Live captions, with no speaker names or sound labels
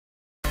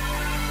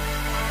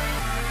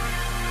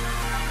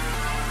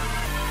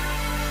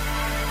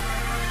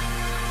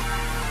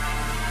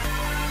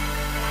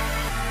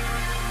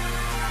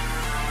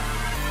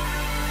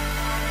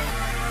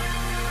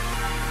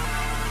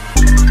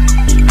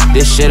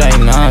shit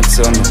ain't none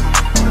to me.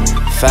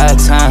 5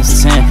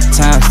 times 10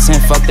 times 10,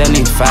 fuck that,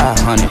 need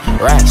 500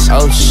 racks.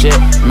 Oh shit,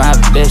 my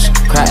bitch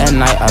cry at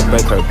night, I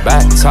break her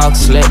back. Talk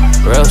slick,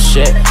 real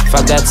shit,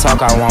 fuck that talk,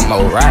 I want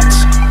more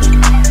racks.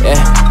 Yeah,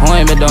 who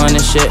ain't been doing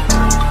this shit?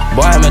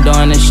 Boy, I been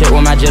doing this shit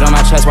with my jit on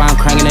my chest while I'm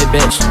cranking it,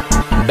 bitch.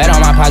 Bet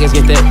on my pockets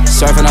get thick,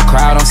 surfing the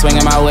crowd, I'm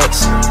swinging my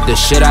wicks. The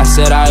shit I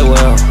said I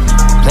will.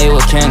 Play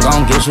with Ken,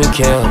 gon' get you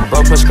killed.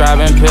 Bro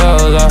prescribing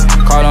pills,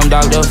 call them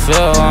Dr.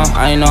 Phil,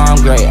 I know I'm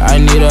great, I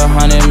need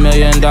 $100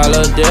 million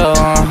deal,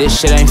 This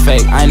shit ain't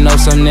fake, I know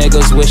some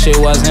niggas wish it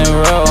wasn't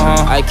real,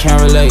 I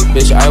can't relate,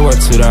 bitch, I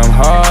work too damn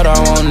hard, I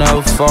won't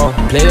never fall.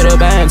 Play with the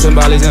bands and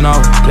bollies and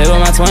all. Play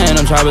with my twin,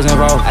 them choppers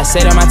involved. I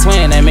say that my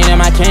twin, that mean that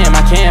my can,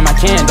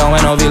 don't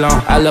wait no be long.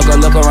 I look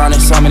around,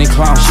 there's so many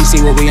clones. She see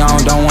what we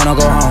on, don't wanna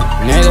go home.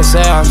 Niggas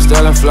say I'm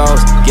stealing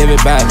flows, give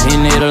it back, he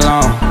need a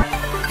loan.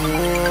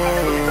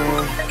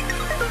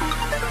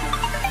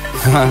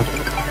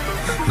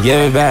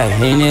 Give it back,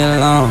 he need a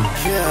loan.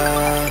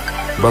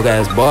 Broke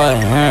ass boy,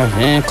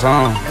 he ain't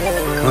clone.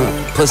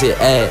 Pussy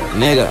ass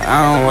nigga, I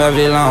don't ever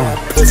be long.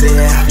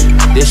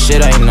 This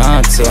shit ain't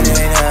none to me.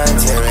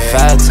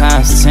 5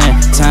 times 10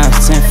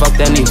 times 10, fuck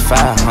that, need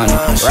 500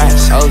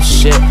 racks. Oh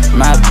shit,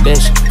 my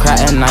bitch cry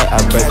at night,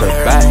 I break her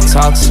back.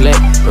 Talk slick,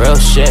 real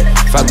shit,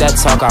 fuck that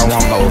talk, I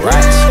want more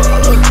racks.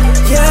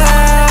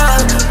 Yeah,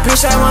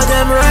 bitch, I want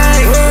them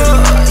racks.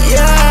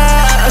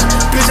 Yeah,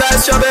 bitch, I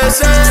show the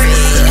same.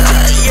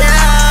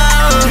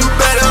 Yeah, you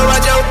better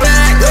watch your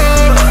back.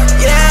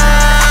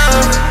 Yeah,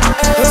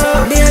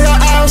 me and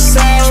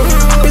Ayeoso,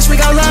 bitch, we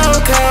go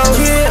loco.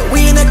 Yeah,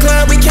 we in the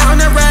club, we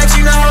counting the racks,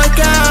 you know how it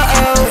go.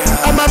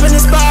 I'm up in the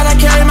spot, I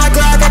carry my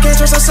Glock, I can't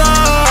trust a soul.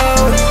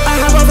 I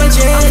hop up a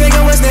jet, I'm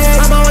thinking what's next,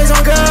 I'm always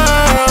on go.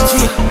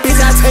 Bitch,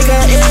 I take a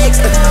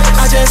X,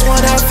 I just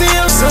wanna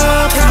feel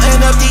some.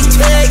 Counting up these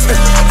checks,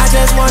 I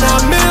just want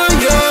 $1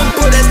 million.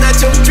 But that's not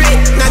your trick,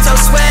 not your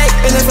swag,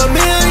 and it's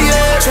familiar.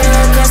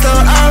 Tryna cost no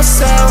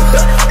also,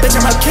 bitch,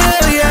 I'ma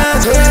kill ya.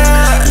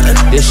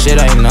 This shit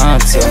ain't none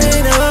to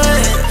me.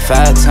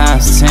 5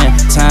 times 10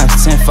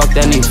 times 10, fuck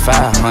that, need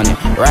 500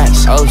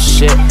 racks. Oh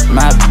shit,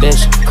 my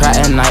bitch cry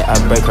at night, I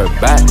break her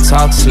back.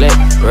 Talk slick,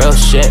 real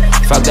shit,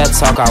 fuck that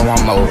talk, I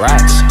want more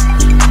racks.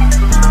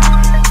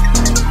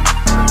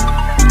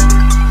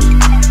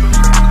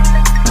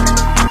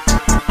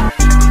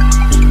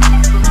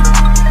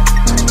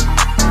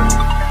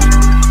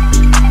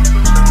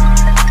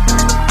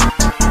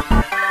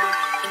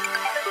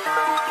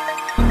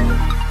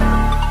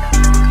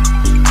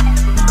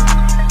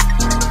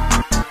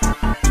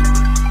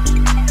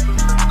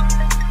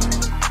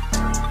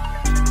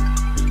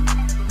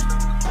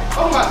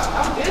 Oh my,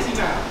 I'm busy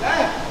now.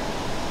 Damn.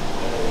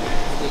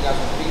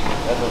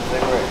 That's a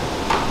cigarette.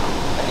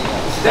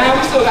 Damn,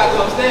 we still got to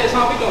go upstairs,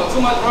 huh? We doing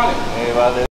too much running.